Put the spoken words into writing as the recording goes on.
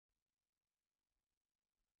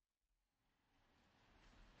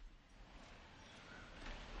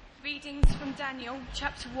Readings from Daniel,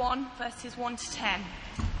 chapter 1, verses 1 to 10.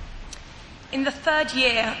 In the 3rd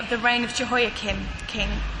year of the reign of Jehoiakim,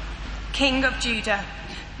 king of Judah,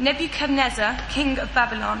 Nebuchadnezzar, king of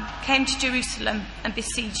Babylon, came to Jerusalem and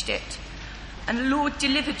besieged it. And the Lord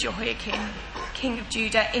delivered Jehoiakim, king of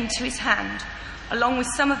Judah, into his hand, along with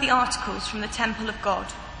some of the articles from the temple of God.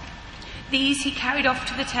 These he carried off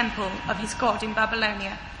to the temple of his God in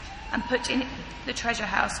Babylonia and put in the treasure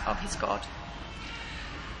house of his God.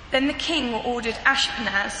 Then the king ordered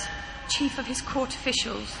Ashpenaz, chief of his court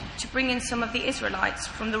officials, to bring in some of the Israelites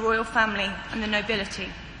from the royal family and the nobility,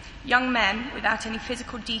 young men without any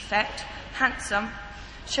physical defect, handsome,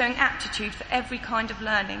 showing aptitude for every kind of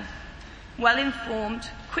learning, well informed,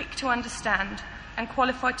 quick to understand, and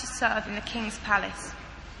qualified to serve in the king's palace.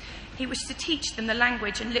 He wished to teach them the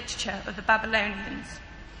language and literature of the Babylonians.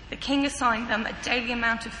 The king assigned them a daily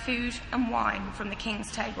amount of food and wine from the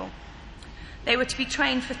king's table. They were to be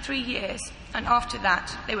trained for 3 years, and after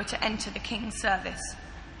that they were to enter the king's service.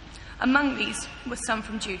 Among these were some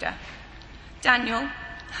from Judah: Daniel,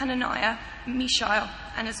 Hananiah, Mishael,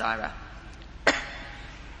 and Azariah.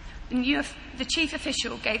 The chief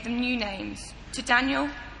official gave them new names. To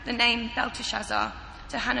Daniel, the name Belteshazzar;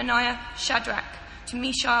 to Hananiah, Shadrach; to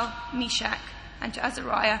Mishael, Meshach; and to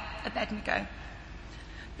Azariah, Abednego.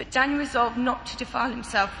 But Daniel resolved not to defile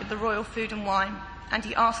himself with the royal food and wine, and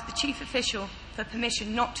he asked the chief official for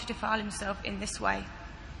permission not to defile himself in this way.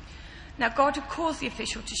 Now God had caused the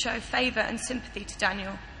official to show favour and sympathy to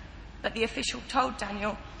Daniel, but the official told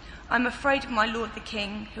Daniel, "I'm afraid of my lord the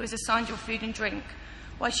king, who has assigned your food and drink.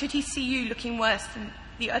 Why should he see you looking worse than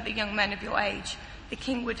the other young men of your age? The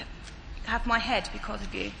king would have my head because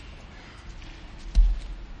of you."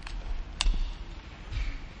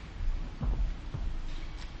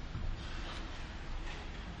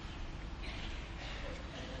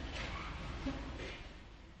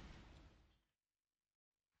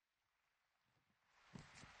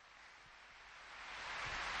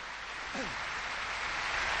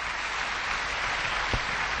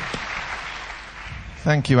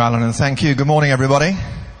 Thank you, Alan, and thank you. Good morning, everybody.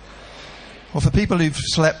 Well, for people who've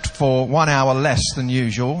slept for 1 hour less than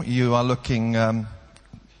usual, you are looking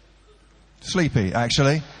sleepy,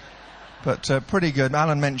 actually, but pretty good.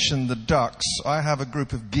 Alan mentioned the ducks. I have a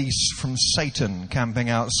group of geese from Satan camping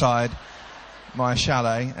outside my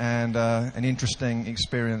chalet, and an interesting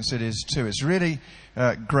experience it is too. It's really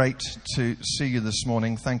great to see you this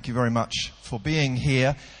morning. Thank you very much for being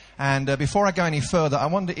here. And before I go any further, I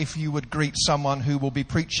wonder if you would greet someone who will be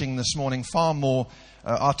preaching this morning far more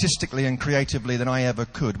artistically and creatively than I ever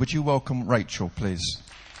could. Would you welcome Rachel, please?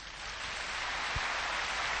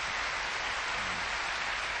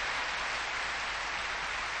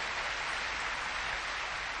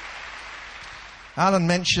 Alan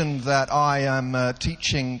mentioned that I am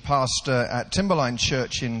teaching pastor at Timberline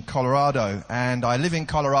Church in Colorado, and I live in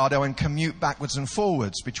Colorado and commute backwards and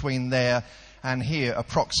forwards between there and here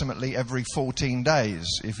approximately every 14 days,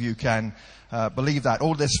 if you can believe that.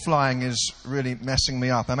 All this flying is really messing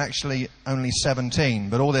me up. I'm actually only 17,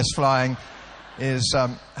 but all this flying is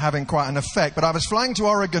having quite an effect. But I was flying to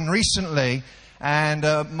Oregon recently, and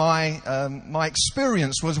my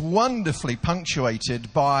experience was wonderfully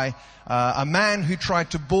punctuated by a man who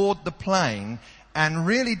tried to board the plane and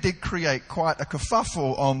really did create quite a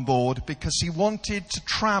kerfuffle on board because he wanted to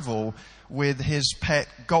travel with his pet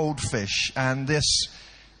goldfish, and this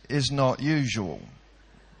is not usual.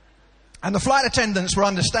 And the flight attendants were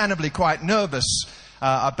understandably quite nervous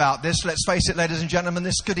about this. Let's face it, ladies and gentlemen,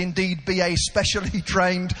 this could indeed be a specially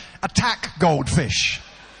trained attack goldfish.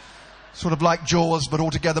 Sort of like Jaws, but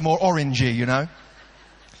altogether more orangey, you know.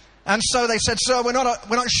 And so they said, "Sir, we're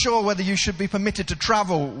not sure whether you should be permitted to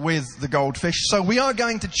travel with the goldfish, so we are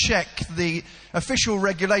going to check the official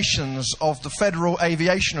regulations of the Federal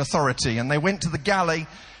Aviation Authority." And they went to the galley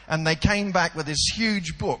and they came back with this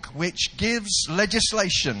huge book which gives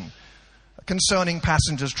legislation concerning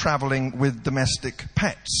passengers travelling with domestic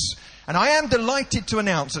pets. And I am delighted to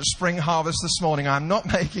announce at Spring Harvest this morning, I'm not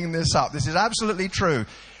making this up, this is absolutely true.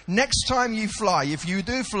 Next time you fly, if you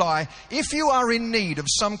do fly, if you are in need of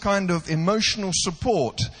some kind of emotional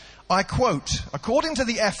support, I quote, "According to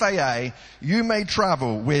the FAA, you may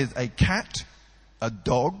travel with a cat, a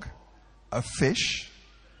dog, a fish,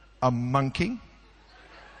 a monkey,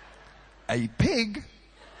 a pig,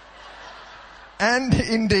 and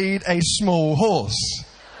indeed a small horse."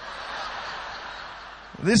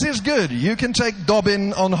 This is good. You can take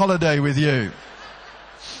Dobbin on holiday with you.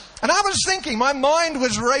 And I was thinking, my mind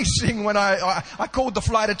was racing when I called the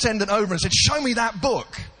flight attendant over and said, "Show me that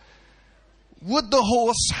book. Would the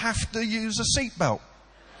horse have to use a seatbelt?"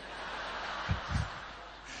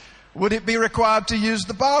 Would it be required to use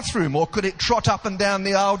the bathroom, or could it trot up and down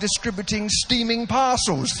the aisle distributing steaming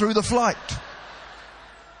parcels through the flight?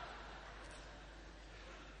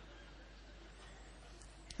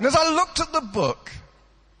 And as I looked at the book,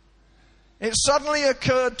 it suddenly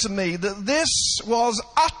occurred to me that this was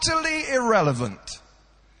utterly irrelevant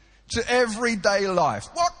to everyday life.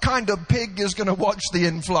 What kind of pig is going to watch the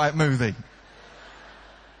in-flight movie?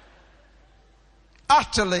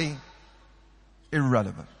 Utterly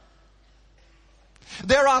irrelevant.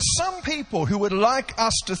 There are some people who would like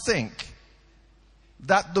us to think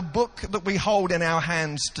that the book that we hold in our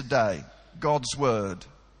hands today, God's Word,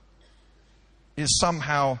 is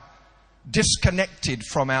somehow disconnected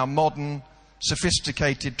from our modern,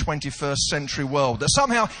 sophisticated 21st century world. That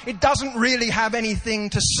somehow it doesn't really have anything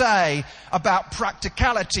to say about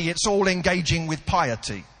practicality. It's all engaging with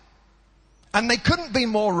piety. And they couldn't be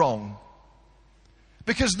more wrong.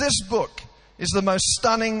 Because this book is the most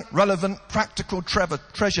stunning, relevant, practical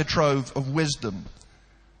treasure trove of wisdom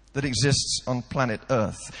that exists on planet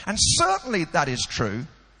Earth. And certainly that is true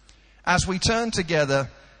as we turn together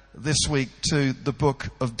this week to the book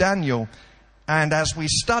of Daniel, and as we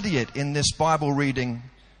study it in this Bible reading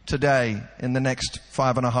today in the next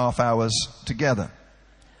 5.5 hours together.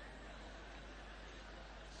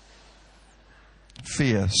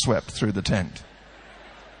 Fear swept through the tent.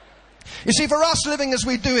 You see, for us living as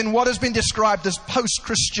we do in what has been described as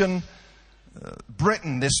post-Christian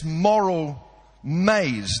Britain, this moral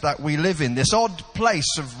maze that we live in, this odd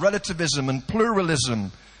place of relativism and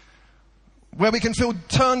pluralism, where we can feel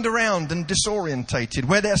turned around and disorientated,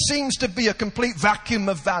 where there seems to be a complete vacuum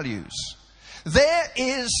of values, there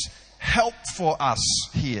is help for us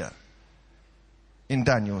here in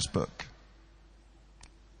Daniel's book.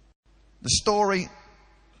 The story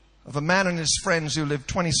of a man and his friends who lived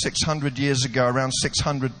 2,600 years ago, around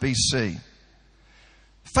 600 BC.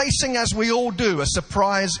 Facing, as we all do, a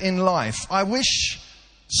surprise in life.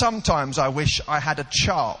 Sometimes I wish I had a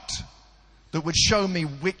chart that would show me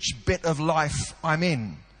which bit of life I'm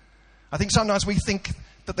in. I think sometimes we think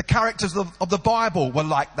that the characters of the Bible were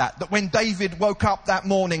like that. That when David woke up that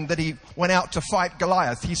morning that he went out to fight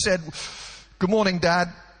Goliath, he said, "Good morning,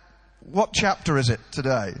 Dad. What chapter is it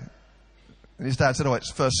today?" And his dad said, "Oh,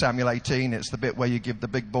 it's 1 Samuel 18. It's the bit where you give the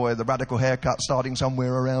big boy the radical haircut starting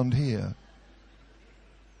somewhere around here."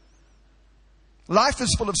 Life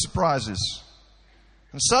is full of surprises.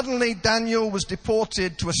 And suddenly Daniel was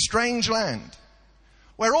deported to a strange land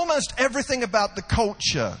where almost everything about the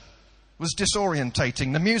culture was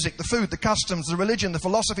disorientating. The music, the food, the customs, the religion, the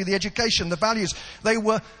philosophy, the education, the values, they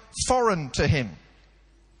were foreign to him.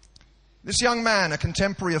 This young man, a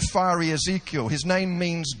contemporary of fiery Ezekiel, his name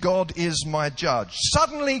means God is my judge,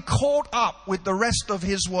 suddenly caught up with the rest of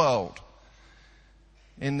his world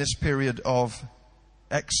in this period of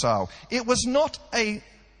exile. It was not a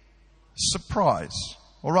surprise,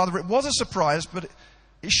 or rather it was a surprise, but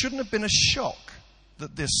it shouldn't have been a shock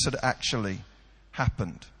that this had actually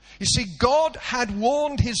happened. You see, God had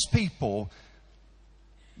warned his people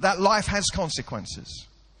that life has consequences.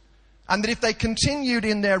 And that if they continued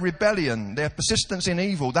in their rebellion, their persistence in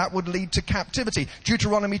evil, that would lead to captivity.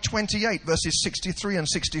 Deuteronomy 28, verses 63 and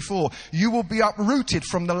 64. "You will be uprooted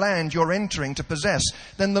from the land you're entering to possess.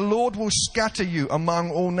 Then the Lord will scatter you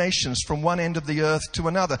among all nations from one end of the earth to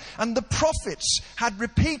another." And the prophets had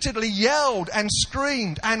repeatedly yelled and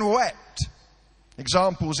screamed and wept.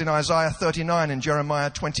 Examples in Isaiah 39 and Jeremiah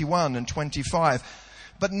 21 and 25.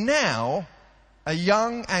 But now, a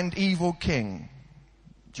young and evil king,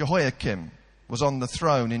 Jehoiakim, was on the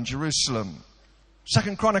throne in Jerusalem.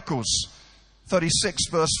 2 Chronicles 36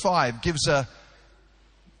 verse 5 gives a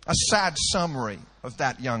sad summary of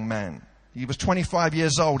that young man. He was 25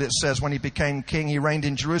 years old, it says, when he became king. He reigned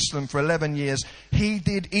in Jerusalem for 11 years. He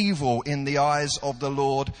did evil in the eyes of the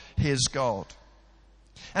Lord his God.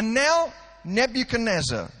 And now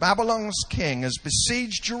Nebuchadnezzar, Babylon's king, has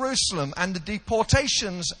besieged Jerusalem, and the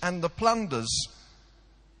deportations and the plunders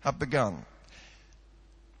have begun.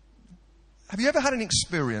 Have you ever had an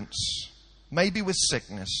experience, maybe with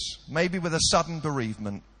sickness, maybe with a sudden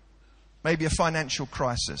bereavement, maybe a financial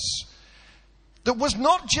crisis, that was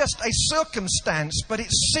not just a circumstance, but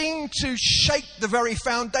it seemed to shake the very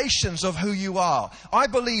foundations of who you are? I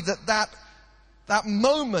believe that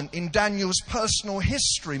moment in Daniel's personal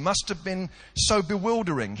history must have been so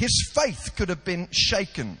bewildering. His faith could have been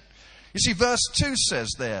shaken. You see, verse 2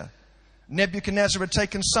 says there, Nebuchadnezzar had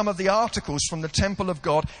taken some of the articles from the temple of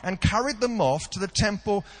God and carried them off to the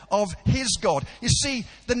temple of his God. You see,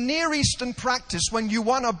 the Near Eastern practice when you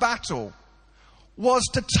won a battle was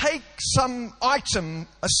to take some item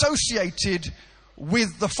associated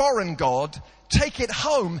with the foreign god, take it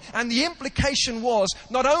home. And the implication was,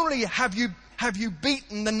 not only have you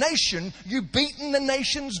beaten the nation, you've beaten the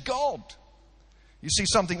nation's God. You see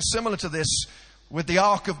something similar to this with the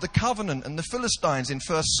Ark of the Covenant and the Philistines in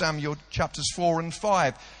 1 Samuel chapters 4 and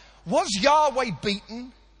 5. Was Yahweh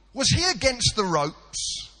beaten? Was he against the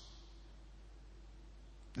ropes?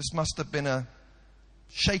 This must have been a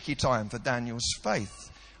shaky time for Daniel's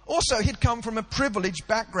faith. Also, he'd come from a privileged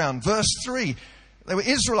background. Verse 3, they were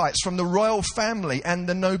Israelites from the royal family and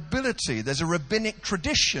the nobility. There's a rabbinic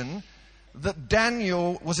tradition that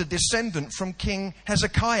Daniel was a descendant from King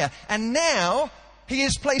Hezekiah. And now he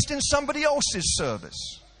is placed in somebody else's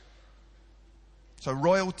service. So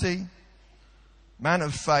royalty, man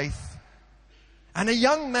of faith, and a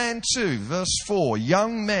young man too. Verse 4,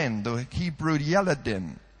 young men, the Hebrew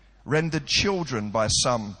Yeladim, rendered children by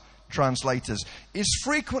some translators, is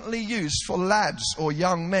frequently used for lads or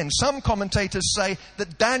young men. Some commentators say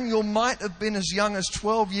that Daniel might have been as young as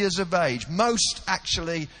 12 years of age. Most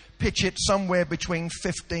actually pitch it somewhere between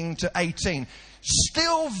 15 to 18.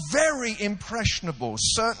 Still very impressionable,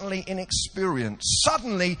 certainly inexperienced,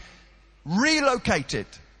 suddenly relocated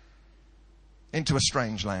into a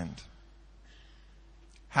strange land.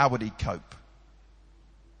 How would he cope?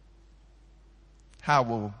 How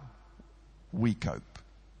will we cope?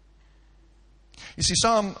 You see,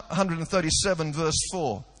 Psalm 137 verse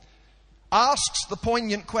 4 asks the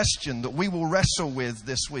poignant question that we will wrestle with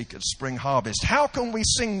this week at Spring Harvest. How can we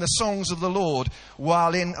sing the songs of the Lord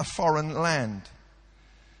while in a foreign land?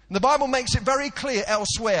 And the Bible makes it very clear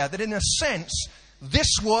elsewhere that in a sense, this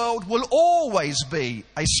world will always be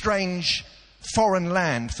a strange foreign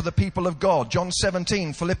land for the people of God. John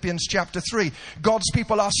 17, Philippians chapter 3. God's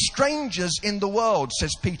people are strangers in the world,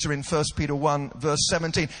 says Peter in 1 Peter 1 verse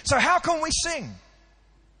 17. So how can we sing?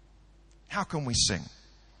 How can we sing?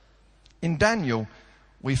 In Daniel,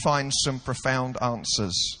 we find some profound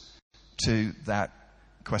answers to that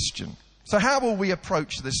question. So how will we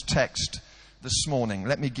approach this text this morning?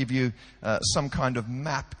 Let me give you some kind of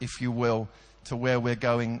map, if you will, to where we're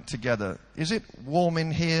going together. Is it warm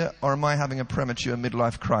in here, or am I having a premature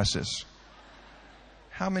midlife crisis?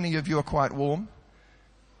 How many of you are quite warm?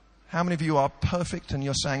 How many of you are perfect and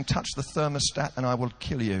you're saying, touch the thermostat and I will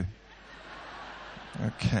kill you?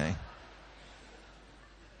 Okay.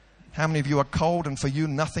 How many of you are cold and for you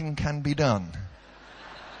nothing can be done?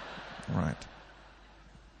 Right.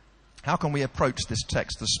 How can we approach this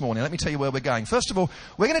text this morning? Let me tell you where we're going. First of all,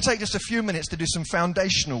 we're going to take just a few minutes to do some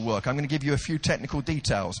foundational work. I'm going to give you a few technical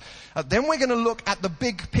details. Then we're going to look at the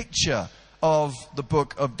big picture of the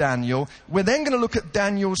book of Daniel. We're then going to look at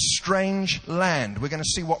Daniel's strange land. We're going to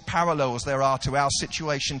see what parallels there are to our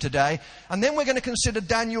situation today. And then we're going to consider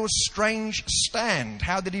Daniel's strange stand.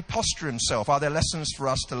 How did he posture himself? Are there lessons for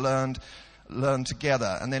us to learn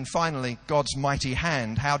together? And then finally, God's mighty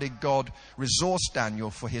hand. How did God resource Daniel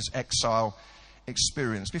for his exile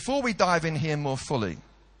experience? Before we dive in here more fully,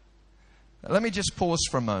 let me just pause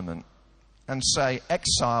for a moment and say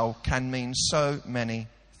exile can mean so many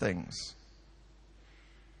things.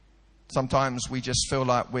 Sometimes we just feel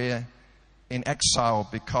like we're in exile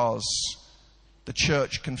because the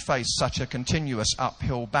church can face such a continuous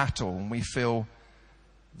uphill battle, and we feel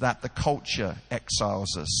that the culture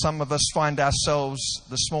exiles us. Some of us find ourselves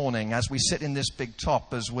this morning, as we sit in this big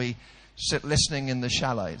top, as we sit listening in the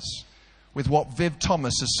chalets, with what Viv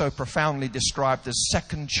Thomas has so profoundly described as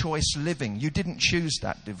second choice living. You didn't choose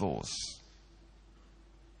that divorce.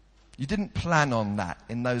 You didn't plan on that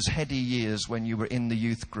in those heady years when you were in the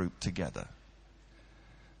youth group together.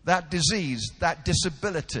 That disease, that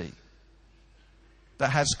disability that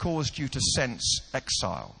has caused you to sense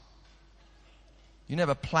exile. You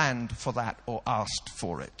never planned for that or asked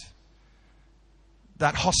for it.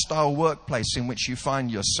 That hostile workplace in which you find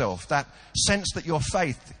yourself. That sense that your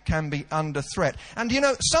faith can be under threat. And you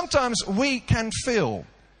know, sometimes we can feel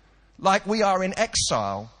like we are in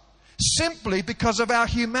exile simply because of our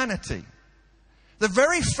humanity. The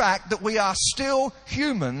very fact that we are still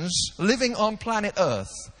humans living on planet Earth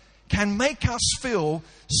can make us feel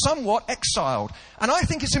somewhat exiled. And I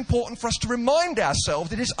think it's important for us to remind ourselves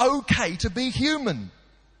that it's okay to be human.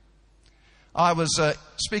 I was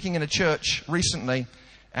speaking in a church recently,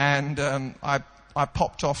 and I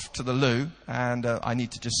popped off to the loo, and I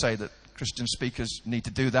need to just say that Christian speakers need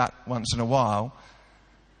to do that once in a while.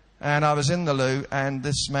 And I was in the loo, and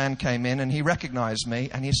this man came in, and he recognized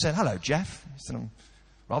me, and he said, "Hello, Jeff." He said, "I'm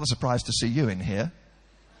rather surprised to see you in here."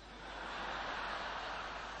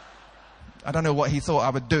 I don't know what he thought I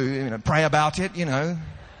would do, pray about it,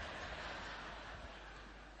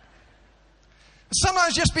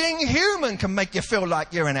 Sometimes just being human can make you feel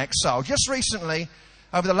like you're in exile. Just recently,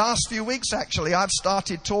 Over the last few weeks, actually, I've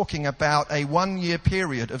started talking about a 1-year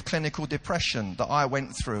period of clinical depression that I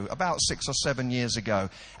went through about 6 or 7 years ago.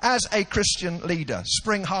 As a Christian leader,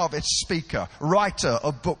 Spring Harvest speaker, writer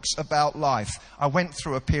of books about life, I went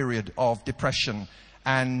through a period of depression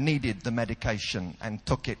and needed the medication and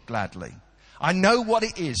took it gladly. I know what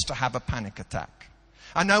it is to have a panic attack.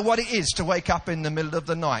 I know what it is to wake up in the middle of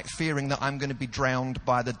the night fearing that I'm going to be drowned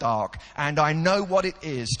by the dark. And I know what it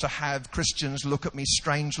is to have Christians look at me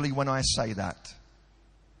strangely when I say that.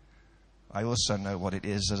 I also know what it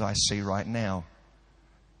is, as I see right now,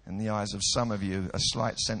 in the eyes of some of you, a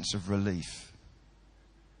slight sense of relief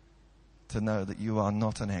to know that you are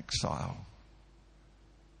not an exile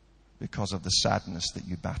because of the sadness that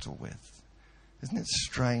you battle with. Isn't it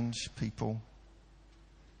strange, people?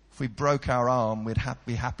 If we broke our arm, we'd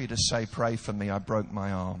be happy to say, pray for me, I broke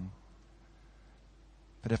my arm.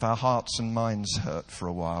 But if our hearts and minds hurt for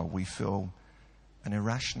a while, we feel an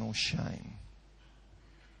irrational shame.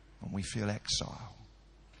 And we feel exile.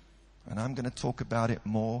 And I'm going to talk about it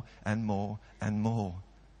more and more and more.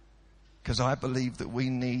 Because I believe that we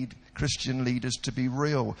need Christian leaders to be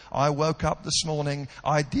real. I woke up this morning,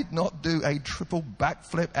 I did not do a triple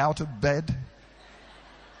backflip out of bed.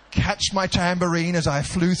 Catch my tambourine as I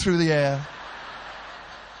flew through the air,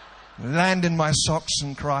 land in my socks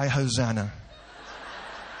and cry, Hosanna.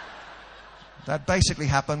 That basically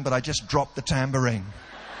happened, but I just dropped the tambourine.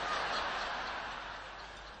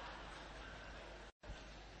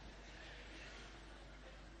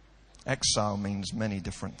 Exile means many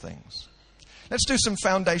different things. Let's do some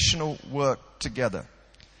foundational work together.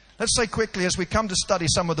 Let's say quickly, as we come to study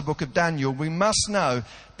some of the book of Daniel, we must know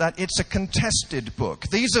that it's a contested book.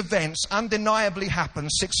 These events undeniably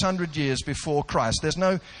happened 600 years before Christ. There's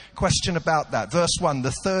no question about that. Verse 1,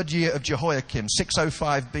 the 3rd year of Jehoiakim,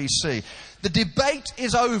 605 BC. The debate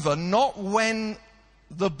is over not when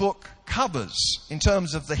the book covers in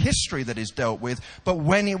terms of the history that is dealt with, but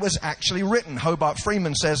when it was actually written. Hobart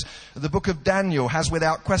Freeman says the book of Daniel has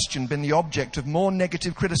without question been the object of more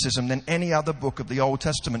negative criticism than any other book of the Old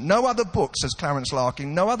Testament. No other book, says Clarence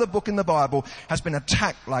Larkin, no other book in the Bible has been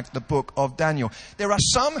attacked like the book of Daniel. There are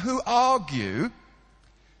some who argue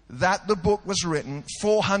that the book was written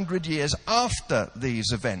 400 years after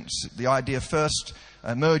these events, the idea first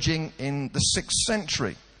emerging in the 6th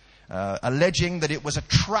century. Alleging that it was a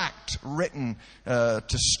tract written to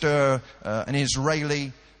stir an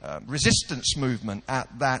Israeli resistance movement at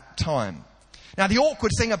that time. Now, the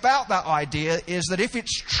awkward thing about that idea is that if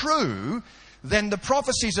it's true, then the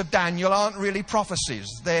prophecies of Daniel aren't really prophecies.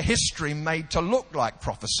 They're history made to look like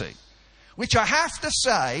prophecy, which I have to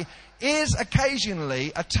say is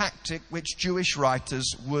occasionally a tactic which Jewish writers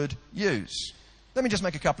would use. Let me just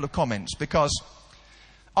make a couple of comments, because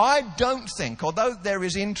I don't think, although there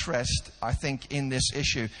is interest, I think, in this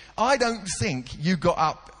issue, I don't think you got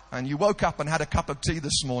up and you woke up and had a cup of tea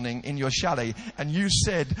this morning in your chalet and you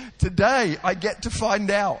said, today I get to find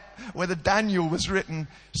out whether Daniel was written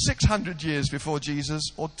 600 years before Jesus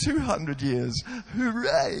or 200 years.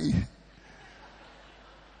 Hooray!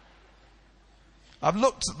 I've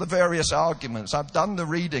looked at the various arguments. I've done the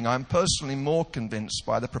reading. I'm personally more convinced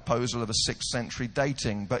by the proposal of a 6th century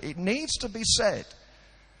dating. But it needs to be said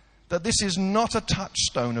that this is not a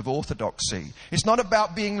touchstone of orthodoxy. It's not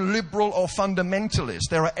about being liberal or fundamentalist.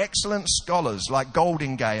 There are excellent scholars like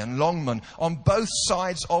Goldingay and Longman on both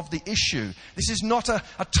sides of the issue. This is not a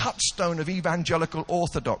touchstone of evangelical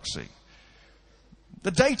orthodoxy.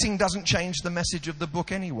 The dating doesn't change the message of the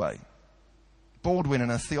book anyway. Baldwin, in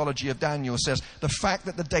A Theology of Daniel, says the fact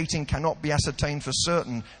that the dating cannot be ascertained for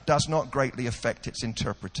certain does not greatly affect its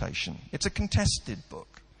interpretation. It's a contested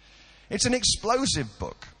book. It's an explosive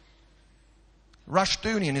book.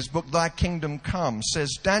 Rushdoony, in his book Thy Kingdom Come,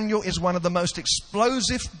 says Daniel is one of the most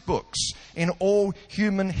explosive books in all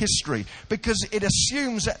human history, because it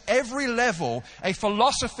assumes at every level a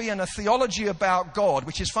philosophy and a theology about God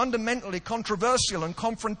which is fundamentally controversial and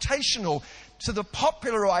confrontational to the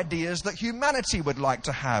popular ideas that humanity would like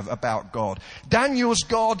to have about God. Daniel's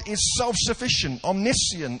God is self-sufficient,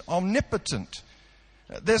 omniscient, omnipotent.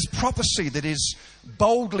 There's prophecy that is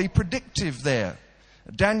boldly predictive there.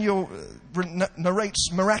 Daniel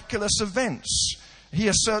narrates miraculous events. He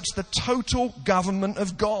asserts the total government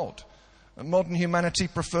of God. Modern humanity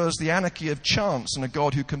prefers the anarchy of chance and a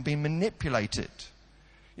God who can be manipulated.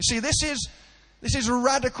 You see, this is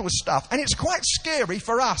radical stuff, and it's quite scary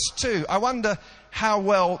for us too. I wonder how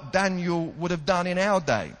well Daniel would have done in our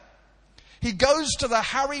day. He goes to the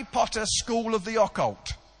Harry Potter School of the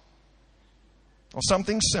Occult, or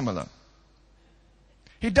something similar.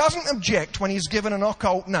 He doesn't object when he's given an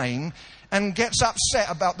occult name and gets upset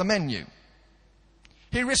about the menu.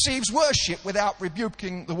 He receives worship without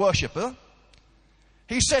rebuking the worshipper.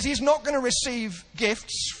 He says he's not going to receive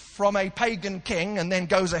gifts from a pagan king and then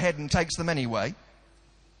goes ahead and takes them anyway.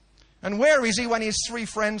 And where is he when his 3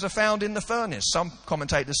 friends are found in the furnace? Some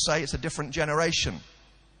commentators say it's a different generation.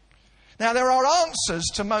 Now, there are answers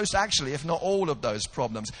to most, actually, if not all of those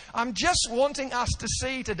problems. I'm just wanting us to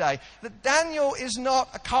see today that Daniel is not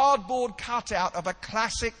a cardboard cutout of a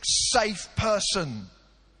classic safe person.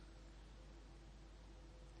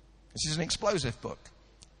 This is an explosive book.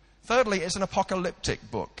 Thirdly, it's an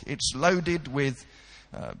apocalyptic book. It's loaded with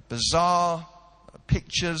bizarre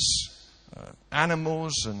pictures,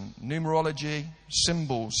 animals and numerology,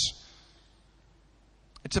 symbols.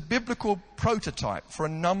 It's a biblical prototype for a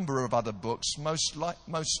number of other books, most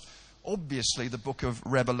obviously the book of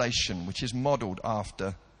Revelation, which is modeled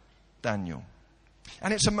after Daniel.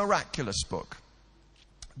 And it's a miraculous book.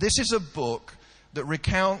 This is a book that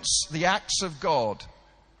recounts the acts of God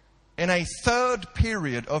in a third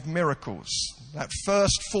period of miracles, that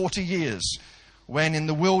first 40 years, when in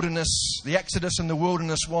the wilderness, the Exodus and the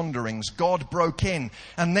wilderness wanderings, God broke in.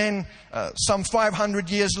 And then some 500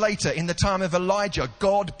 years later, in the time of Elijah,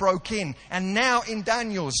 God broke in. And now in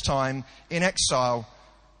Daniel's time, in exile,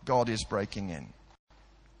 God is breaking in.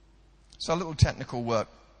 So a little technical work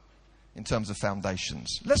in terms of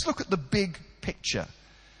foundations. Let's look at the big picture,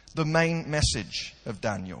 the main message of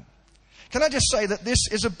Daniel. Can I just say that this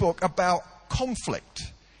is a book about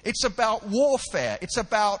conflict? It's about warfare. It's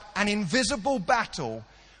about an invisible battle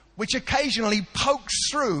which occasionally pokes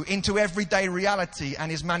through into everyday reality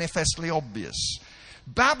and is manifestly obvious.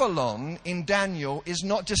 Babylon in Daniel is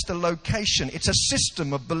not just a location, it's a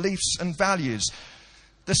system of beliefs and values.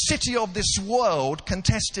 The city of this world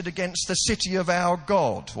contested against the city of our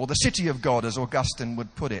God, or the city of God as Augustine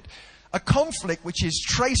would put it. A conflict which is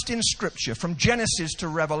traced in Scripture from Genesis to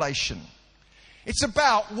Revelation. It's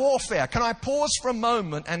about warfare. Can I pause for a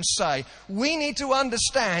moment and say, we need to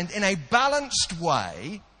understand in a balanced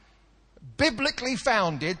way, biblically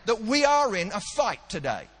founded, that we are in a fight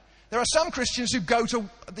today. There are some Christians who go to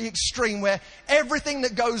the extreme where everything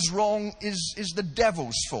that goes wrong is the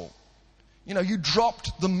devil's fault. You know, you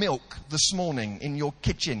dropped the milk this morning in your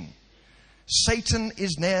kitchen. Satan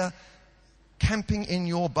is there camping in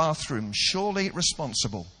your bathroom, surely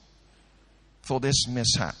responsible for this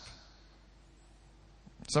mishap.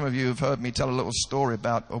 Some of you have heard me tell a little story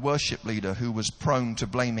about a worship leader who was prone to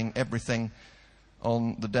blaming everything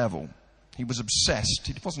on the devil. He was obsessed.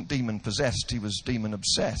 He wasn't demon-possessed, he was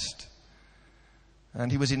demon-obsessed.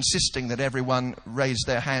 And he was insisting that everyone raise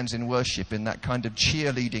their hands in worship in that kind of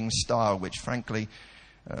cheerleading style, which frankly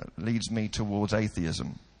leads me towards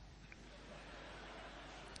atheism.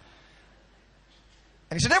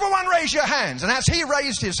 And he said, everyone raise your hands. And as he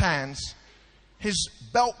raised his hands, his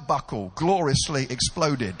belt buckle gloriously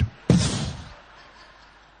exploded.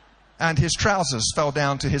 And his trousers fell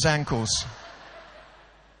down to his ankles,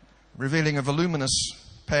 revealing a voluminous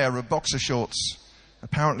pair of boxer shorts,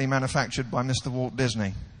 apparently manufactured by Mr. Walt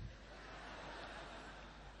Disney.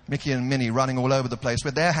 Mickey and Minnie running all over the place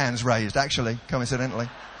with their hands raised, actually, coincidentally.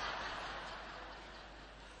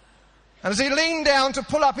 And as he leaned down to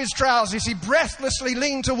pull up his trousers, he breathlessly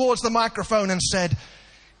leaned towards the microphone and said,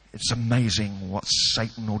 "It's amazing what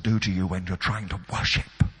Satan will do to you when you're trying to worship."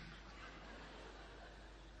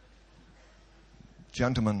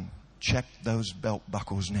 Gentlemen, check those belt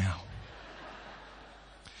buckles now.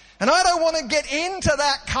 And I don't want to get into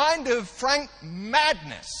that kind of frank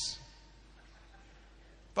madness.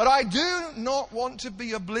 But I do not want to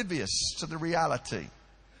be oblivious to the reality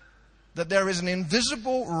that there is an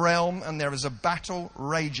invisible realm and there is a battle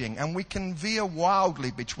raging, and we can veer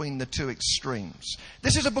wildly between the two extremes.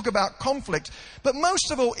 This is a book about conflict, but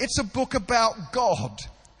most of all, it's a book about God.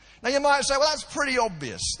 Now you might say, well, that's pretty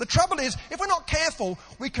obvious. The trouble is, if we're not careful,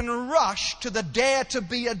 we can rush to the dare to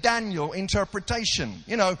be a Daniel interpretation.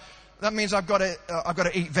 You know, that means I've got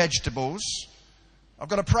to eat vegetables, I've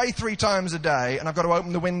got to pray 3 times a day, and I've got to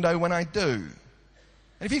open the window when I do. And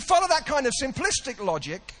if you follow that kind of simplistic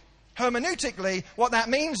logic, hermeneutically, what that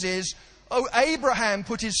means is, Abraham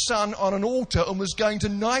put his son on an altar and was going to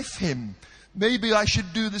knife him. Maybe I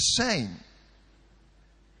should do the same.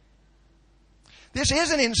 This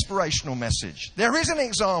is an inspirational message. There is an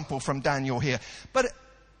example from Daniel here. But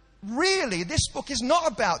really, this book is not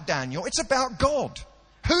about Daniel. It's about God.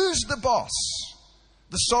 Who's the boss?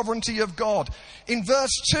 The sovereignty of God. In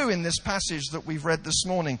verse 2 in this passage that we've read this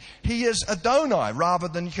morning, he is Adonai rather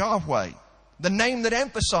than Yahweh. The name that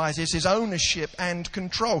emphasizes his ownership and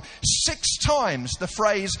control. 6 times the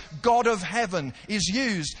phrase God of heaven is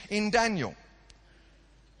used in Daniel.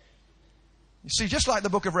 You see, just like the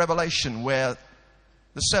book of Revelation, where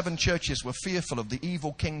The 7 churches were fearful of the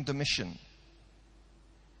evil King Domitian,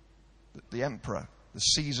 the emperor, the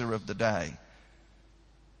Caesar of the day,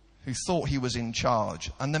 who thought he was in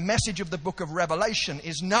charge. And the message of the book of Revelation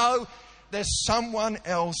is, no, there's someone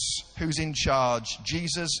else who's in charge.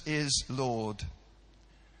 Jesus is Lord.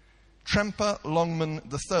 Tremper Longman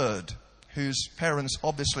III, whose parents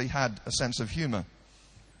obviously had a sense of humour,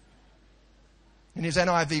 in his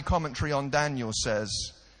NIV commentary on Daniel says,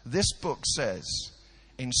 this book says,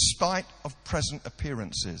 in spite of present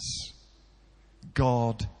appearances,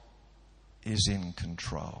 God is in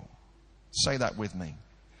control. Say that with me.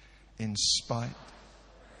 In spite.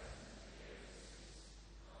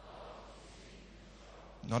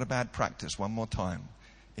 Not a bad practice. One more time.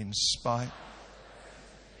 In spite.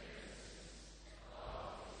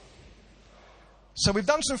 So we've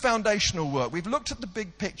done some foundational work. We've looked at the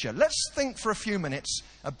big picture. Let's think for a few minutes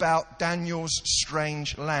about Daniel's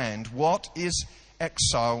strange land. What is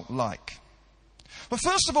exile like? Well,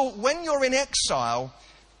 first of all, when you're in exile,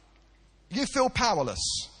 you feel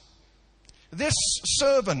powerless. This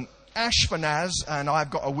servant, Ashpenaz, and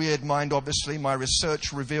I've got a weird mind, obviously. My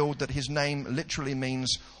research revealed that his name literally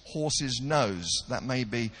means horse's nose. That may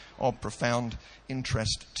be of profound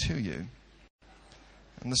interest to you.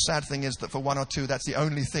 And the sad thing is that for one or two, that's the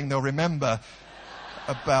only thing they'll remember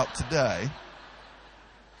about today.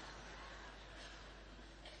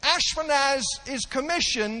 Ashpenaz is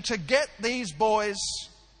commissioned to get these boys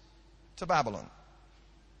to Babylon.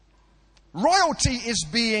 Royalty is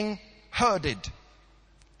being herded.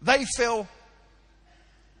 They feel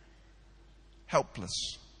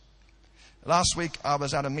helpless. Last week I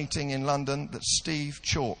was at a meeting in London that Steve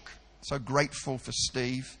Chalk, so grateful for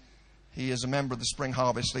Steve. He is a member of the Spring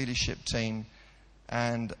Harvest leadership team,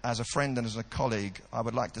 and as a friend and as a colleague, I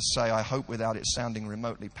would like to say, I hope without it sounding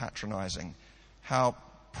remotely patronizing, how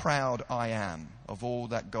proud I am of all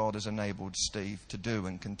that God has enabled Steve to do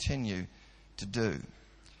and continue to do.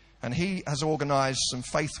 And he has organized some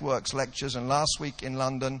FaithWorks lectures, and last week in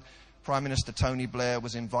London, Prime Minister Tony Blair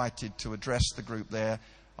was invited to address the group there.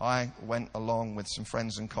 I went along with some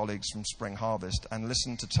friends and colleagues from Spring Harvest and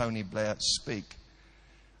listened to Tony Blair speak.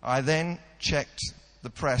 I then checked the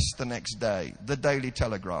press the next day, the Daily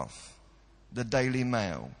Telegraph, the Daily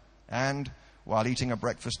Mail, and, while eating a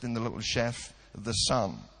breakfast in the Little Chef, the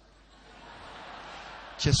Sun.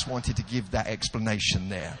 Just wanted to give that explanation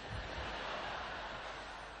there.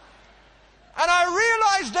 And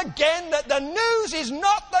I realized again that the news is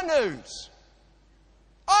not the news.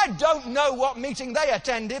 I don't know what meeting they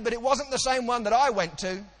attended, but it wasn't the same one that I went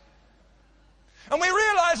to. And we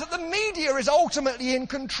realize that the media is ultimately in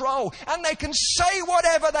control, and they can say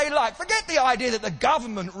whatever they like. Forget the idea that the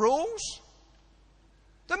government rules.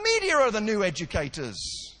 The media are the new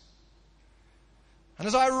educators. And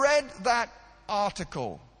as I read that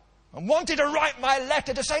article and wanted to write my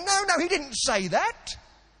letter to say, no, he didn't say that,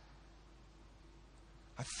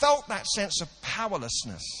 I felt that sense of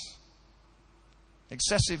powerlessness.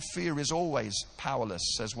 Excessive fear is always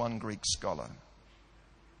powerless, says one Greek scholar.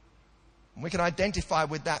 And we can identify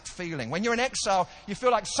with that feeling. When you're in exile, you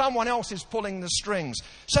feel like someone else is pulling the strings.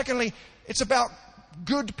 Secondly, it's about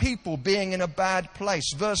good people being in a bad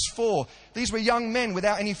place. Verse 4, these were young men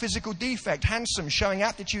without any physical defect, handsome, showing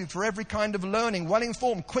aptitude for every kind of learning,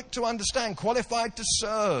 well-informed, quick to understand, qualified to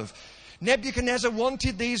serve. Nebuchadnezzar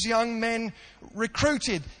wanted these young men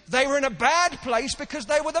recruited. They were in a bad place because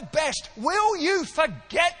they were the best. Will you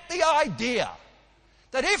forget the idea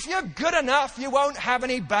that if you're good enough, you won't have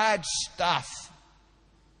any bad stuff?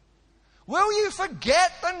 Will you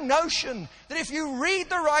forget the notion that if you read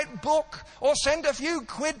the right book or send a few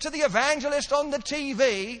quid to the evangelist on the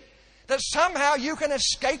TV, that somehow you can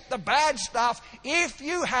escape the bad stuff if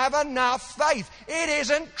you have enough faith? It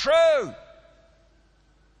isn't true.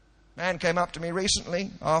 A man came up to me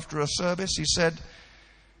recently after a service. He said,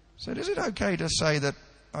 is it okay to say that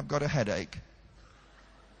I've got a headache?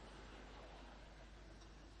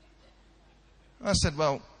 I said,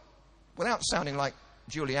 well, without sounding like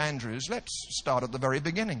Julie Andrews, let's start at the very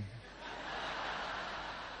beginning.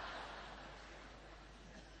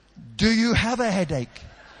 Do you have a headache?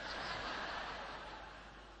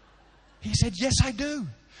 He said, yes, I do.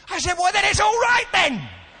 I said, well, then it's all right then.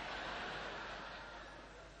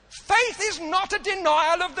 Faith is not a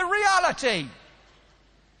denial of the reality.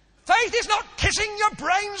 Faith is not kissing your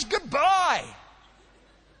brains goodbye.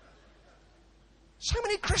 So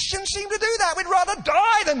many Christians seem to do that. We'd rather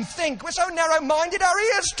die than think. We're so narrow-minded, our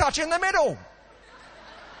ears touch in the middle.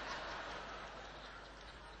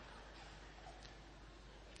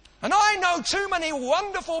 And I know too many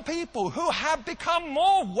wonderful people who have become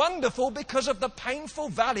more wonderful because of the painful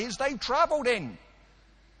valleys they've travelled in.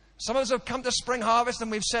 Some of us have come to Spring Harvest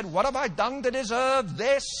and we've said, what have I done to deserve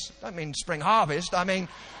this? I don't mean Spring Harvest, I mean...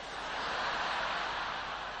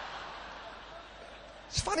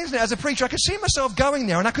 It's funny, isn't it? As a preacher, I could see myself going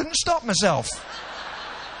there and I couldn't stop myself.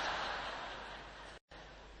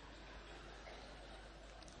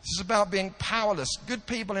 This is about being powerless, good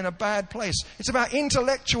people in a bad place. It's about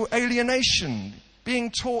intellectual alienation,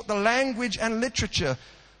 being taught the language and literature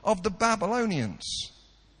of the Babylonians.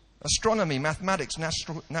 Astronomy, mathematics,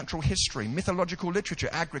 natural history, mythological literature,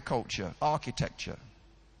 agriculture, architecture.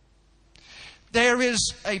 There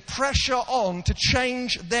is a pressure on to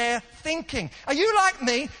change their thinking. Are you like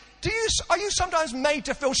me? Are you sometimes made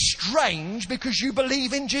to feel strange because you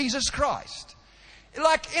believe in Jesus Christ?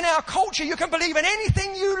 Like in our culture, you can believe in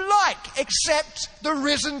anything you like except the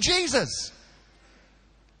risen Jesus.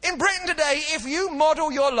 In Britain today, if you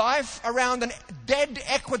model your life around a dead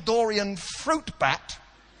Ecuadorian fruit bat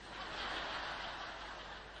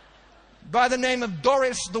by the name of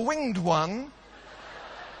Doris the Winged One,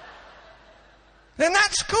 then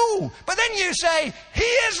that's cool. But then you say, he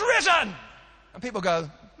is risen. And people go,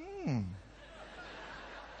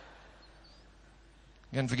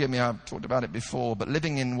 Again, forgive me, I've talked about it before, but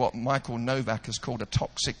living in what Michael Novak has called a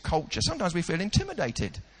toxic culture, sometimes we feel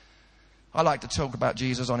intimidated. I like to talk about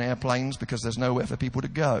Jesus on airplanes because there's nowhere for people to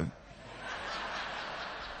go.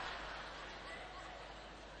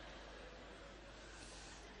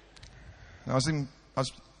 I was in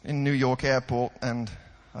New York airport and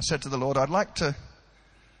I said to the Lord, I'd like to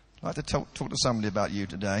talk to somebody about you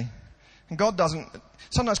today. And God doesn't...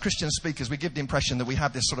 Sometimes Christian speakers, we give the impression that we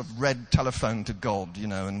have this sort of red telephone to God, you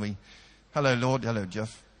know, and we... Hello, Lord. Hello,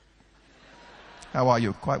 Jeff. How are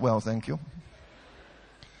you? Quite well, thank you.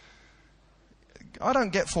 I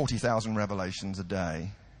don't get 40,000 revelations a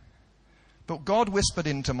day. But God whispered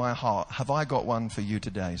into my heart, have I got one for you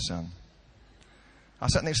today, son? I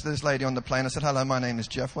sat next to this lady on the plane. I said, hello, my name is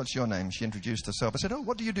Jeff. What's your name? She introduced herself. I said, oh,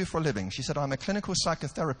 what do you do for a living? She said, I'm a clinical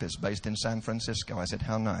psychotherapist based in San Francisco. I said,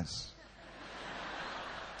 how nice.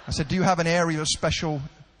 I said, do you have an area of special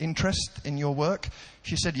interest in your work?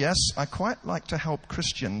 She said, yes, I quite like to help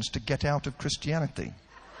Christians to get out of Christianity.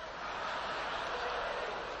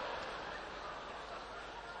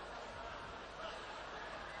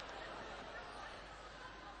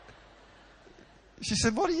 She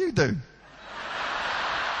said, what do you do?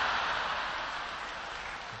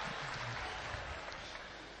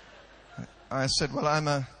 I said, well, I'm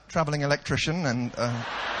a traveling electrician and...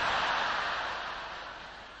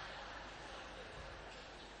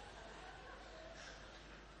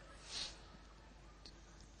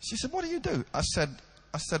 She said, what do you do? I said,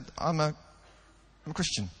 I'm a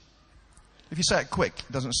Christian. If you say it quick,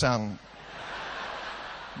 it doesn't sound...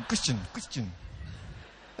 Christian.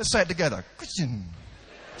 Let's say it together. Christian.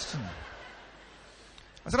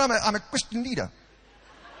 I said, I'm a Christian leader.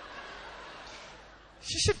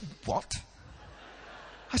 She said, what?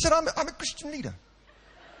 I said, I'm a Christian leader.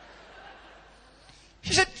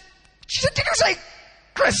 She said, did you say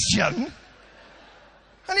Christian?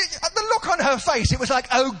 And the look on her face, it was like,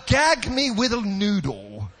 oh, gag me with a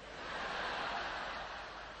noodle.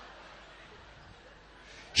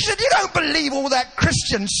 She said, you don't believe all that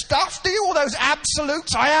Christian stuff, do you? All those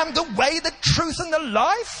absolutes. I am the way, the truth, and the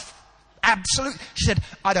life. Absolute. She said,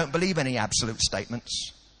 I don't believe any absolute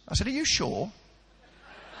statements. I said, are you sure?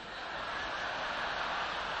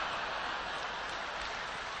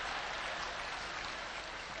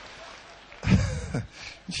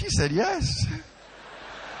 She said, yes.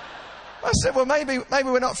 I said, well, maybe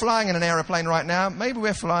we're not flying in an aeroplane right now. Maybe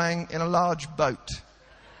we're flying in a large boat.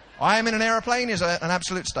 I am in an aeroplane is an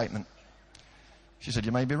absolute statement. She said,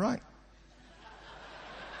 you may be right.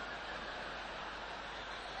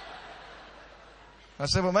 I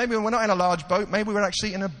said, well, maybe we're not in a large boat. Maybe we're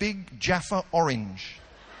actually in a big Jaffa orange.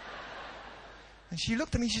 And she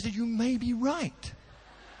looked at me, she said, you may be right.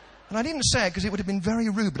 And I didn't say it because it would have been very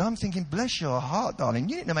rude, but I'm thinking, bless your heart, darling,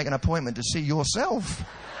 you need to make an appointment to see yourself.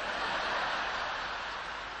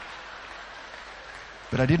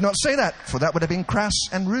 But I did not say that, for that would have been crass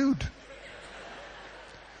and rude.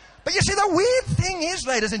 But you see, the weird thing is,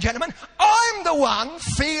 ladies and gentlemen, I'm the one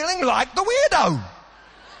feeling like the weirdo.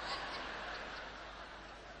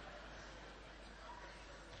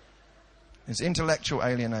 It's intellectual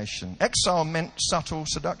alienation. Exile meant subtle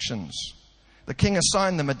seductions. The king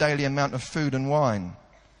assigned them a daily amount of food and wine.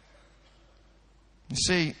 You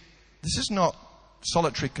see, this is not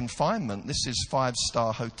solitary confinement. This is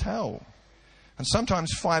 5-star hotel. And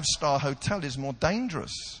sometimes 5-star hotel is more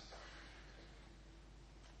dangerous.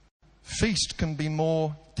 Feast can be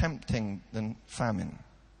more tempting than famine.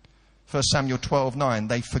 1 Samuel 12:9,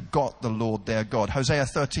 they forgot the Lord their God. Hosea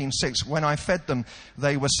 13:6, when I fed them,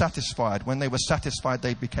 they were satisfied. When they were satisfied,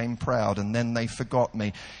 they became proud, and then they forgot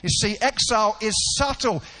me. You see, exile is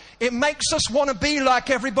subtle. It makes us want to be like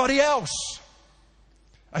everybody else.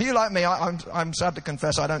 Are you like me? I'm sad to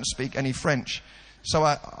confess I don't speak any French. So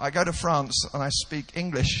I go to France and I speak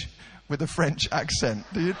English with a French accent.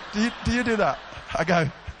 Do you do that? I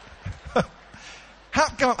go...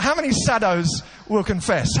 How many saddos will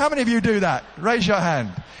confess? How many of you do that? Raise your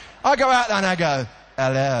hand. I go out there and I go,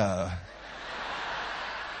 hello.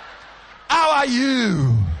 How are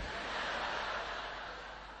you?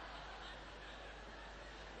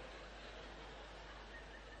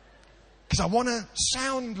 Because I want to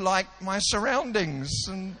sound like my surroundings.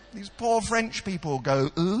 And these poor French people go,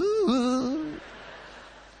 ooh.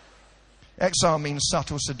 Exile means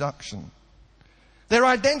subtle seduction. Their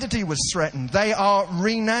identity was threatened. They are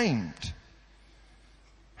renamed.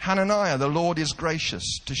 Hananiah, the Lord is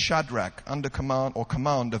gracious, to Shadrach, under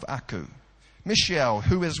command of Aku. Mishael,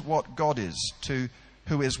 who is what God is, to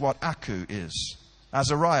who is what Aku is.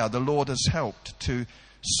 Azariah, the Lord has helped, to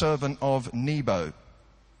servant of Nebo.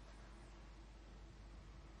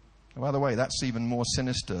 By the way, that's even more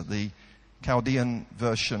sinister. The Chaldean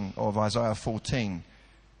version of Isaiah 14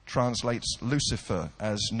 translates Lucifer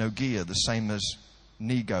as Nogia, the same as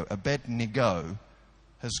Nego. Abednego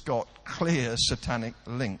has got clear satanic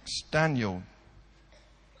links. Daniel,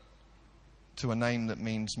 to a name that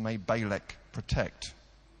means may Balak protect.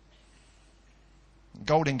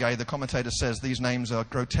 Goldingay, the commentator, says these names are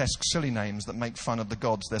grotesque, silly names that make fun of the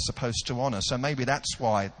gods they're supposed to honor. So maybe that's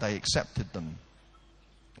why they accepted them.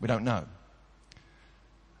 We don't know.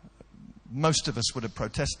 Most of us would have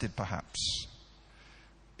protested, perhaps.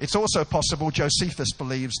 It's also possible, Josephus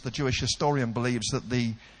believes, the Jewish historian believes, that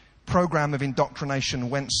the program of indoctrination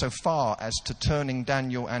went so far as to turning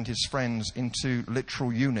Daniel and his friends into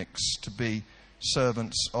literal eunuchs to be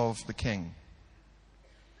servants of the king.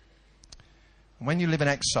 When you live in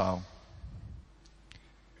exile,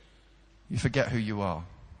 you forget who you are.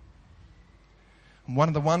 And one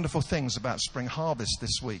of the wonderful things about Spring Harvest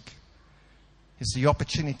this week is the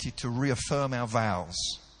opportunity to reaffirm our vows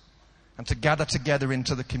and to gather together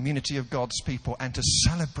into the community of God's people and to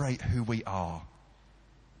celebrate who we are.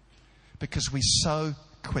 Because we so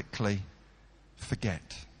quickly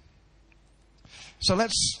forget. So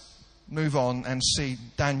let's move on and see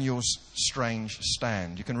Daniel's strange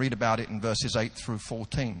stand. You can read about it in verses 8 through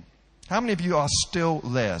 14. How many of you are still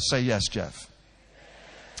there? Say yes, Jeff.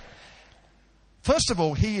 First of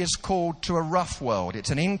all, he is called to a rough world.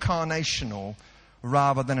 It's an incarnational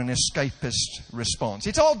rather than an escapist response.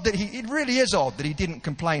 It's odd that it really is odd that he didn't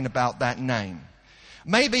complain about that name.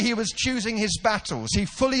 Maybe he was choosing his battles. He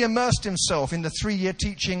fully immersed himself in the 3-year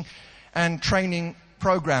teaching and training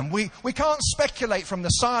program. We can't speculate from the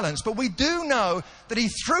silence, but we do know that he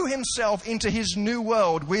threw himself into his new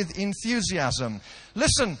world with enthusiasm.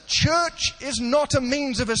 Listen, church is not a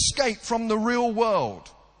means of escape from the real world.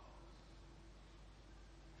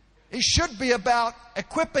 It should be about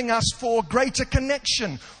equipping us for greater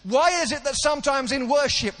connection. Why is it that sometimes in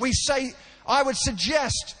worship we say, I would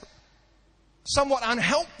suggest, somewhat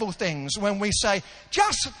unhelpful things when we say,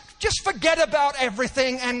 just forget about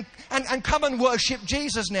everything and come and worship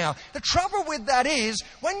Jesus now. The trouble with that is,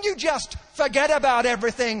 when you just forget about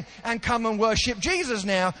everything and come and worship Jesus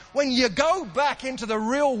now, when you go back into the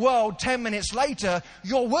real world 10 minutes later,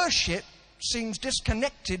 your worship seems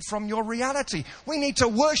disconnected from your reality. We need to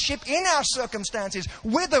worship in our circumstances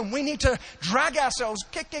with them. We need to drag ourselves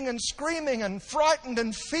kicking and screaming and frightened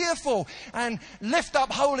and fearful and lift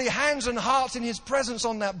up holy hands and hearts in His presence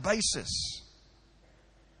on that basis.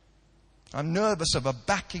 I'm nervous of a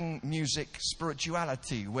backing music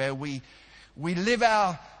spirituality where we live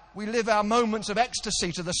our moments of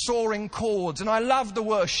ecstasy to the soaring chords. And I love the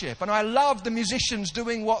worship and I love the musicians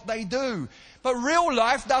doing what they do. But real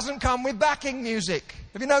life doesn't come with backing music.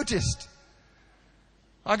 Have you noticed?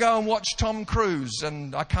 I go and watch Tom Cruise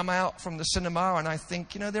and I come out from the cinema and I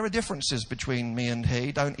think, there are differences between me and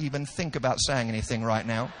he. Don't even think about saying anything right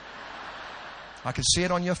now. I can see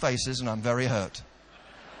it on your faces and I'm very hurt.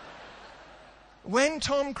 When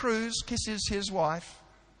Tom Cruise kisses his wife,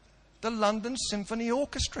 the London Symphony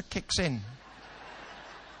Orchestra kicks in.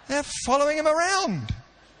 They're following him around.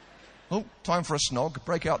 Oh, time for a snog.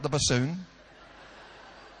 Break out the bassoon.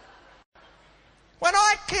 When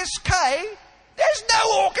I kiss Kay, there's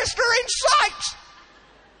no orchestra in sight.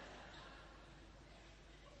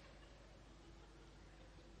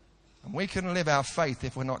 And we can live our faith,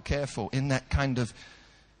 if we're not careful, in that kind of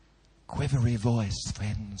quivery voice,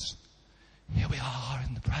 friends. Here we are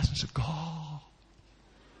in the presence of God.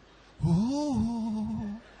 Ooh, Ooh.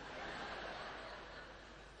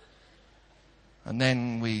 And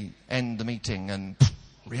then we end the meeting and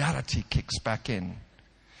reality kicks back in.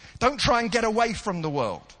 Don't try and get away from the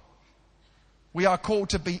world. We are called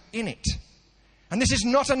to be in it. And this is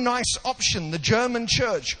not a nice option. The German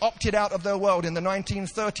church opted out of their world in the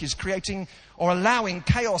 1930s, creating or allowing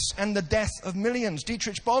chaos and the death of millions.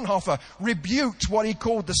 Dietrich Bonhoeffer rebuked what he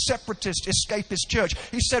called the separatist, escapist church.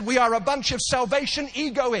 He said, we are a bunch of salvation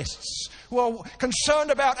egoists who are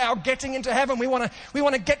concerned about our getting into heaven. We want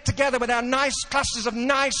to get together with our nice clusters of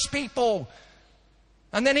nice people.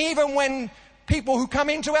 And then even when people who come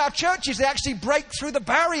into our churches, they actually break through the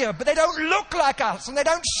barrier, but they don't look like us and they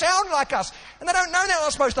don't sound like us, and they don't know they're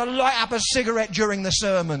not supposed to light up a cigarette during the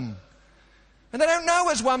sermon, and they don't know,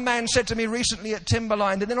 as one man said to me recently at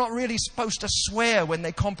Timberline, that they're not really supposed to swear when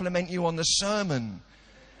they compliment you on the sermon.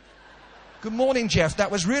 Good morning, Jeff. That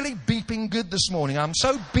was really beeping good this morning. I'm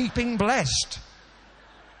so beeping blessed.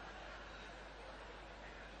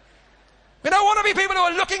 We don't want to be people who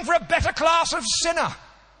are looking for a better class of sinner.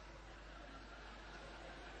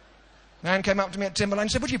 A man came up to me at Timberline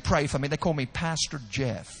and said, would you pray for me? They call me Pastor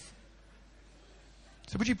Jeff.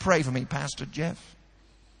 I said, would you pray for me, Pastor Jeff?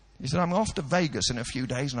 He said, I'm off to Vegas in a few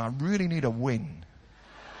days and I really need a win.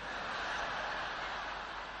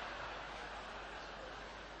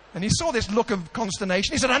 And he saw this look of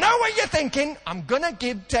consternation. He said, I know what you're thinking. I'm going to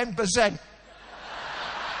give 10%.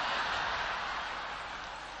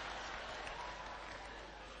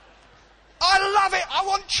 I love it. I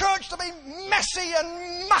want church to be messy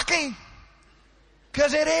and mucky.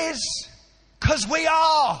 Because it is. Because we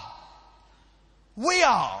are. We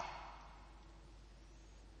are.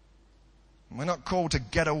 We're not called to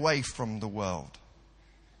get away from the world.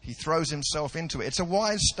 He throws himself into it. It's a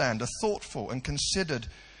wise stand, a thoughtful and considered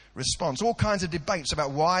response. All kinds of debates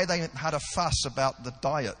about why they had a fuss about the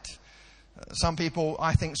diet. Some people,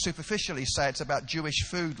 I think, superficially say it's about Jewish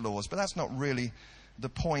food laws, but that's not really the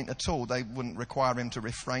point at all. They wouldn't require him to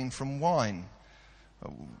refrain from wine.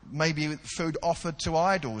 Maybe food offered to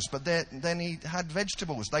idols, but then he had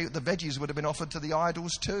vegetables. The veggies would have been offered to the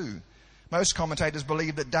idols too. Most commentators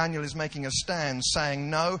believe that Daniel is making a stand, saying,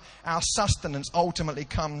 no, our sustenance ultimately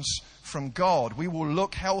comes from God. We will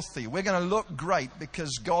look healthy. We're going to look great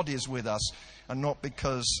because God is with us and not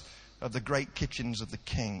because of the great kitchens of the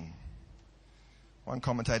king. One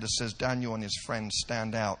commentator says Daniel and his friends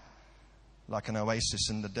stand out like an oasis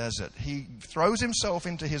in the desert. He throws himself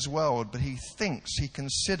into his world, but he thinks, he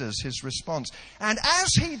considers his response. And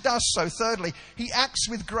as he does so, thirdly, he acts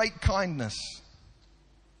with great kindness.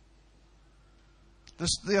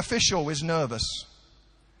 The official is nervous.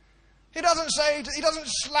 He doesn't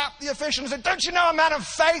slap the official and say, don't you know a man of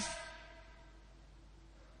faith?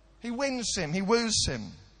 He wins him, he woos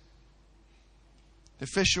him. The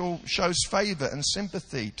official shows favor and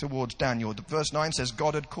sympathy towards Daniel. Verse 9 says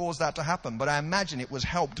God had caused that to happen, but I imagine it was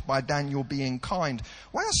helped by Daniel being kind.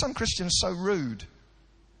 Why are some Christians so rude?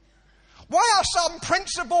 Why are some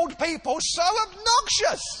principled people so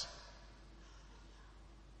obnoxious?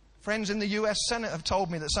 Friends in the US Senate have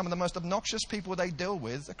told me that some of the most obnoxious people they deal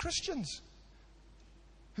with are Christians,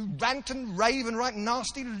 who rant and rave and write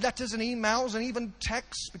nasty letters and emails and even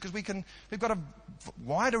texts, because we've got a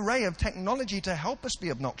wide array of technology to help us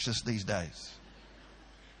be obnoxious these days.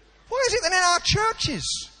 Why is it that in our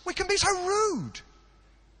churches we can be so rude,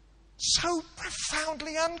 so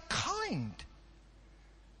profoundly unkind?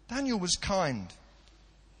 Daniel was kind.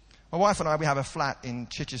 My wife and I, we have a flat in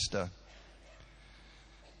Chichester.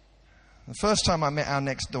 The first time I met our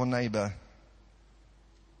next door neighbour,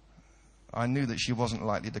 I knew that she wasn't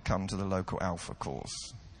likely to come to the local Alpha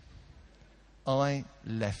course. I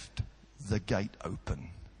left the gate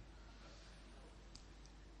open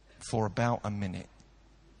for about a minute.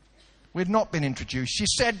 We'd not been introduced. She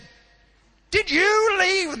said, did you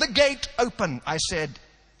leave the gate open? I said,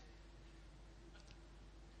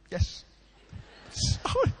 yes.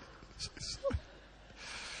 Sorry.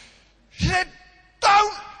 She said,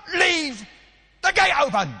 don't leave the gate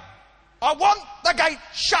open. I want the gate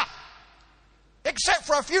shut. Except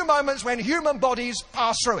for a few moments when human bodies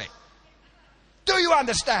pass through it. Do you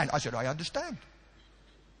understand? I said, I understand.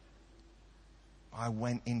 I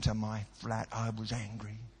went into my flat. I was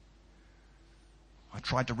angry. I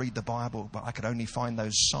tried to read the Bible, but I could only find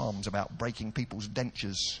those psalms about breaking people's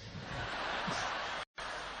dentures.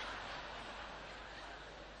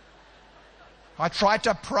 I tried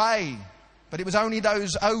to pray, but it was only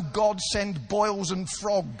those, oh God, send boils and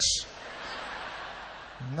frogs.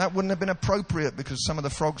 And that wouldn't have been appropriate because some of the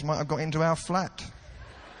frogs might have got into our flat.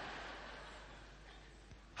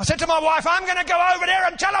 I said to my wife, I'm going to go over there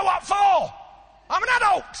and tell her what for. I'm an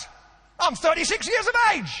adult. I'm 36 years of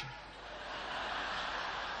age.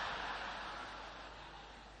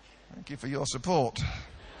 Thank you for your support.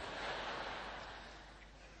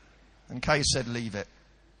 And Kay said, leave it.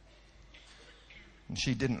 And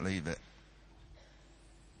she didn't leave it.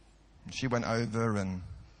 And she went over and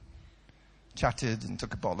chatted and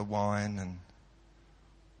took a bottle of wine and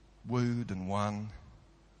wooed and won.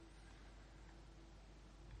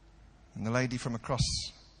 And the lady from across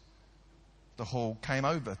the hall came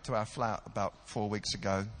over to our flat about 4 weeks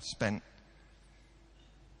ago, spent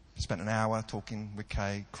an hour talking with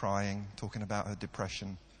Kay, crying, talking about her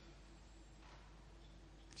depression.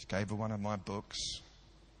 She gave her one of my books.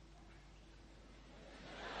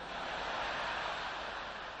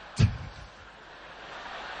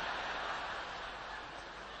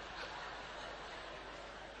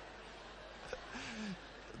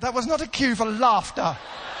 That was not a cue for laughter.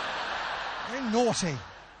 Very naughty.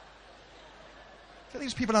 Get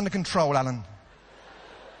these people under control, Alan.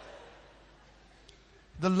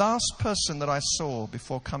 The last person that I saw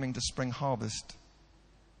before coming to Spring Harvest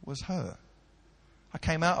was her. I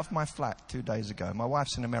came out of my flat 2 days ago. My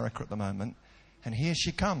wife's in America at the moment. And here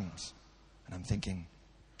she comes. And I'm thinking,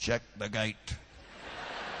 check the gate.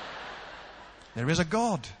 There is a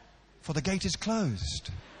God, for the gate is closed.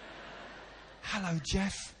 Hello,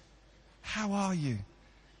 Jeff. How are you?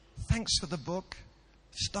 Thanks for the book.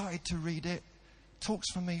 Started to read it.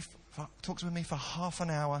 Talks with me for half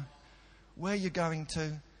an hour. Where are you going to?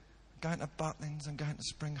 I'm going to Butlins. I'm going to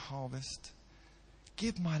Spring Harvest.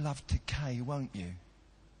 Give my love to Kay, won't you?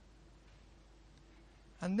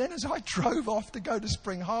 And then as I drove off to go to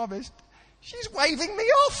Spring Harvest, she's waving me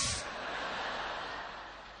off.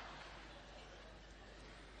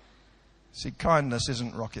 See, kindness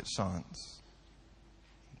isn't rocket science.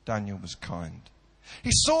 Daniel was kind. He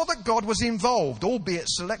saw that God was involved, albeit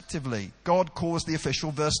selectively. God caused the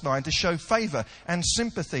official, verse 9, to show favour and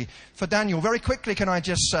sympathy for Daniel. Very quickly, can I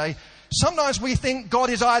just say, sometimes we think God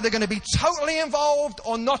is either going to be totally involved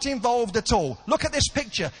or not involved at all. Look at this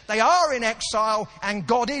picture. They are in exile and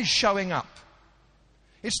God is showing up.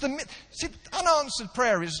 See, unanswered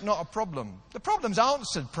prayer is not a problem. The problem's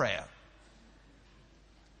answered prayer.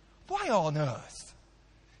 Why on earth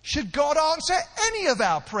should God answer any of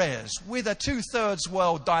our prayers with a 2/3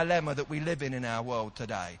 world dilemma that we live in our world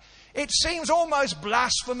today? It seems almost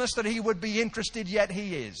blasphemous that he would be interested, yet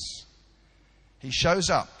he is. He shows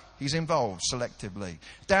up. He's involved selectively.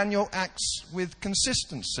 Daniel acts with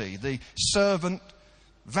consistency. The servant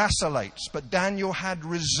vacillates, but Daniel had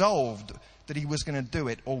resolved that he was going to do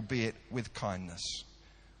it, albeit with kindness.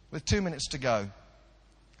 With 2 minutes to go,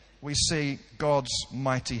 we see God's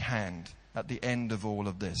mighty hand at the end of all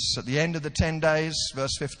of this. At the end of the 10 days,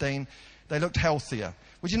 verse 15, they looked healthier.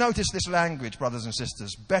 Would you notice this language, brothers and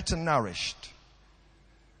sisters? Better nourished.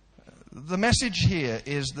 The message here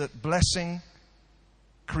is that blessing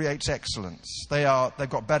creates excellence. They've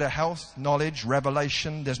got better health, knowledge,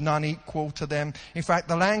 revelation. There's none equal to them. In fact,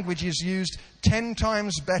 the language is used 10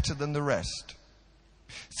 times better than the rest.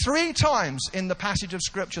 3 times in the passage of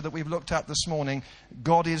Scripture that we've looked at this morning,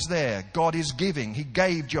 God is there. God is giving. He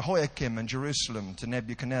gave Jehoiakim and Jerusalem to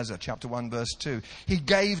Nebuchadnezzar, chapter 1, verse 2. He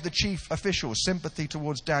gave the chief officials sympathy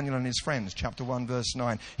towards Daniel and his friends, chapter 1, verse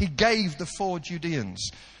 9. He gave the 4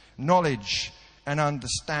 Judeans knowledge and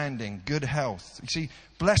understanding, good health. You see,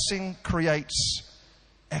 blessing creates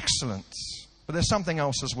excellence. But there's something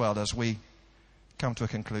else as well as we come to a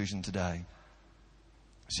conclusion today.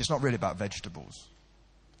 See, it's not really about vegetables.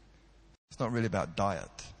 It's not really about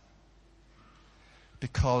diet.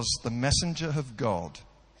 Because the messenger of God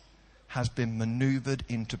has been maneuvered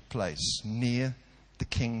into place near the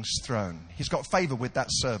king's throne. He's got favour with that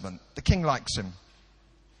servant. The king likes him.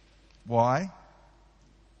 Why?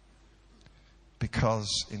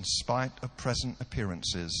 Because in spite of present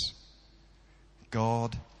appearances,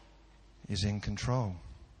 God is in control.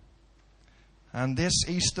 And this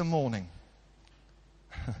Easter morning,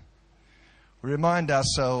 we remind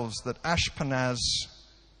ourselves that Ashpenaz,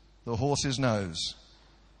 the horse's nose,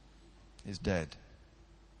 is dead.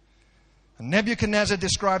 And Nebuchadnezzar,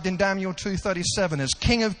 described in Daniel 2:37 as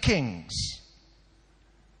King of Kings,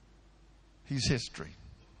 he's history.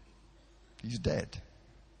 He's dead.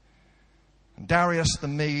 And Darius the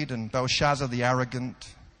Mede and Belshazzar the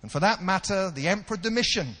arrogant, and for that matter, the Emperor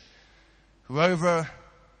Domitian, who over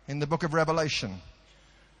in the book of Revelation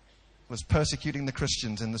was persecuting the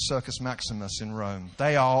Christians in the Circus Maximus in Rome.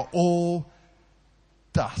 They are all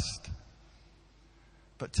dust.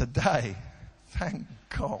 But today, thank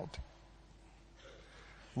God,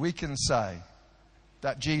 we can say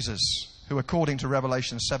that Jesus, who according to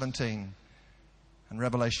Revelation 17 and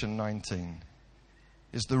Revelation 19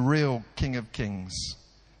 is the real King of Kings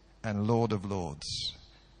and Lord of Lords.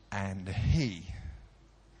 And he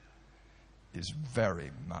is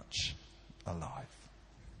very much alive.